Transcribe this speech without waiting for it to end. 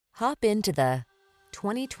Hop into the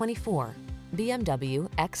 2024 BMW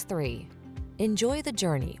X3. Enjoy the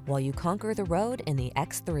journey while you conquer the road in the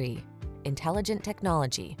X3. Intelligent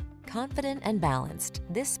technology, confident and balanced,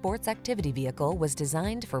 this sports activity vehicle was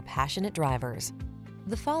designed for passionate drivers.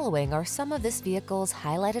 The following are some of this vehicle's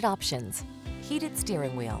highlighted options: heated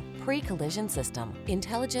steering wheel, pre-collision system,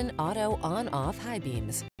 intelligent auto on-off high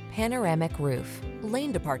beams, panoramic roof,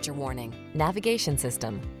 lane departure warning, navigation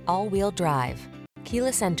system, all-wheel drive,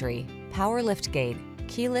 keyless entry, power liftgate,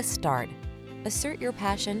 keyless start. Assert your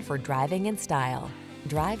passion for driving in style.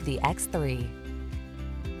 Drive the X3.